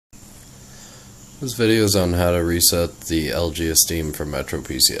This video is on how to reset the LG Esteem for Metro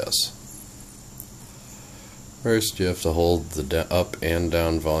PCS. First, you have to hold the up and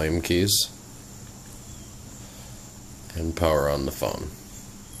down volume keys and power on the phone.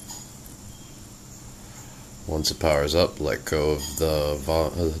 Once it powers up, let go of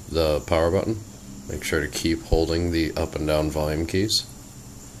the power button. Make sure to keep holding the up and down volume keys.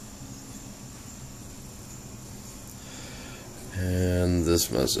 And this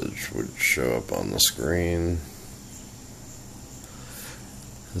message would show up on the screen.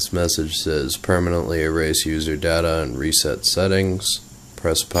 This message says permanently erase user data and reset settings.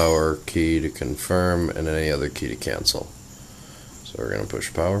 Press power key to confirm and any other key to cancel. So we're going to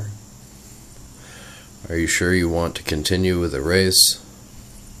push power. Are you sure you want to continue with erase?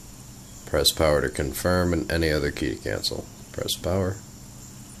 Press power to confirm and any other key to cancel. Press power.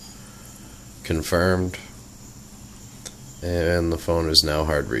 Confirmed. And the phone is now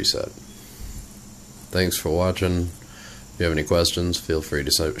hard reset. Thanks for watching. If you have any questions, feel free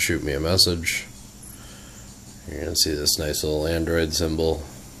to shoot me a message. You're going to see this nice little Android symbol.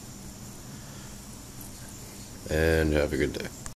 And have a good day.